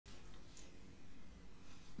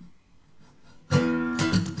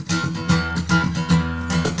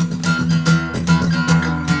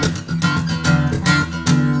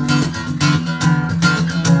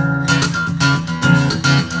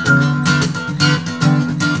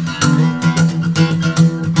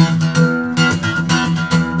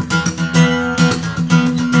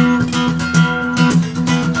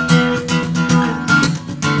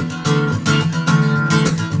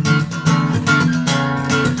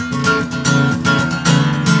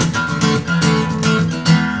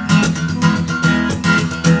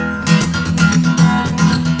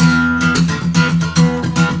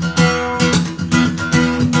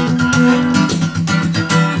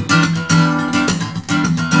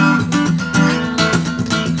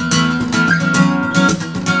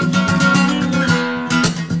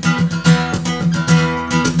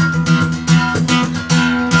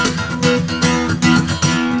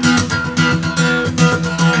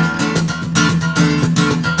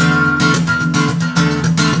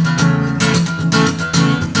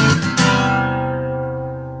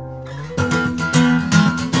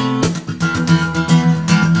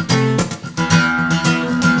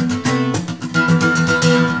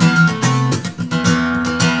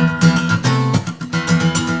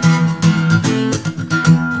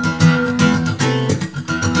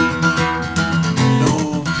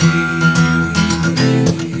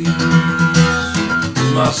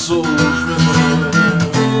my soul's river.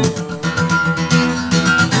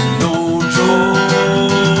 No joy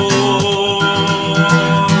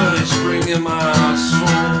spring in my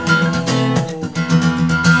soul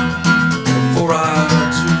before I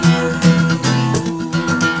do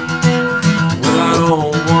what I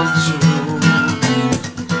don't want to,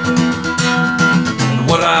 and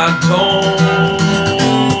what I don't,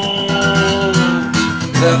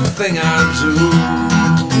 that thing I do.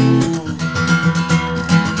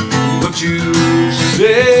 But you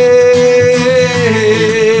say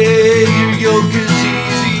your yoke is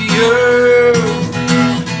easier,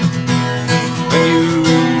 and you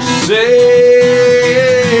say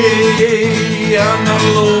I'm not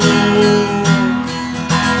alone.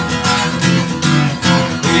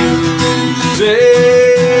 You say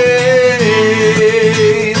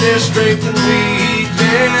there's strength and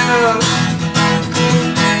weakness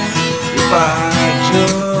if I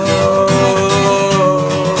just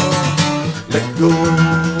let go.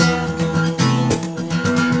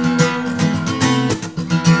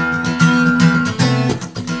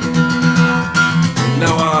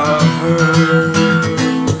 Now I've heard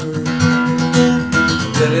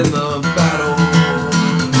that in the battle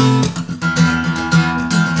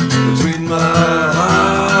between my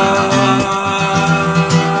heart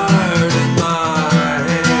and my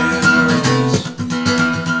hands,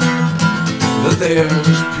 that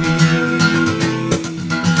there's peace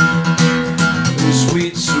and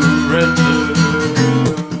sweet surrender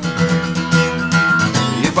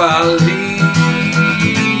if I leave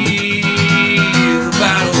the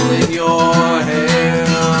battle in your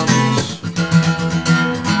hands.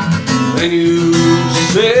 And you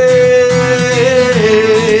say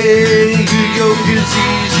your yoke is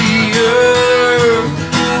easier,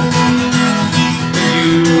 and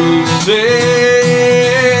you say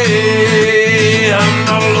I'm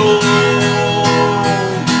not alone,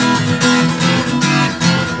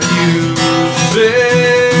 and you say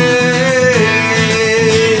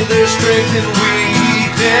there's strength and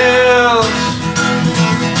weakness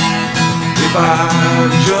if I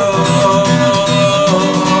just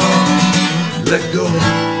let go.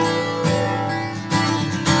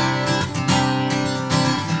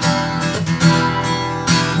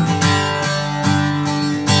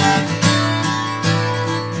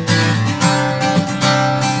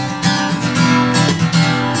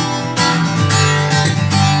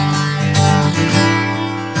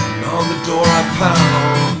 On the door I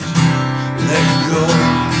pound, let go.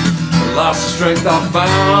 I lost the strength I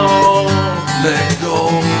found, let go.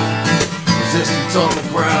 Resistance on the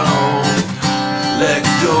ground, let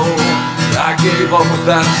go. I gave up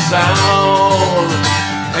without a sound.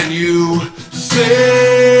 And you say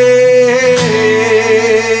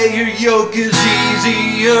your yoke is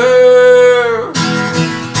easier,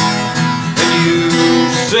 and you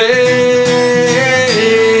say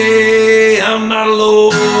I'm not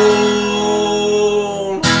alone,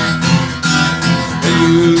 and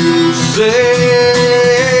you say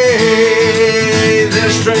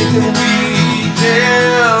there's strength and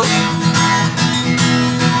weakness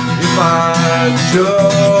if I just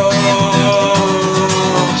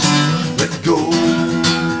let go.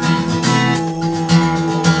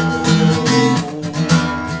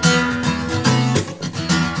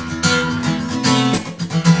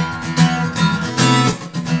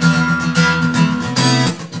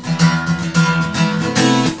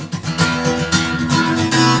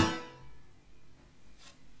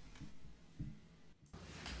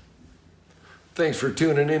 Thanks for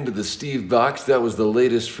tuning in to the SteveBox. That was the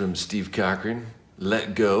latest from Steve Cochran,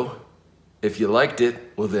 Let Go. If you liked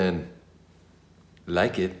it, well then,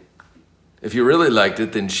 like it. If you really liked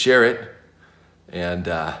it, then share it. And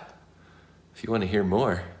if you want to hear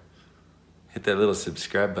more, hit that little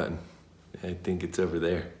subscribe button. I think it's over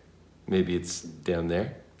there. Maybe it's down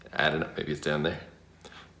there. I don't know, maybe it's down there.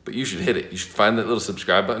 But you should hit it. You should find that little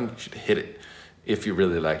subscribe button. You should hit it if you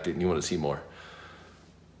really liked it and you want to see more.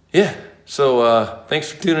 Yeah. So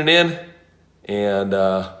thanks for tuning in, and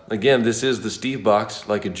again, this is the SteveBox,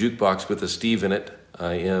 like a jukebox with a Steve in it.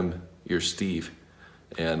 I am your Steve,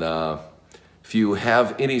 and if you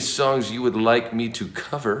have any songs you would like me to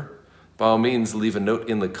cover, by all means leave a note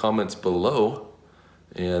in the comments below,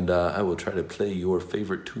 and I will try to play your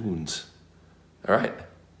favorite tunes. All right,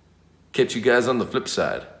 catch you guys on the flip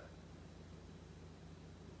side.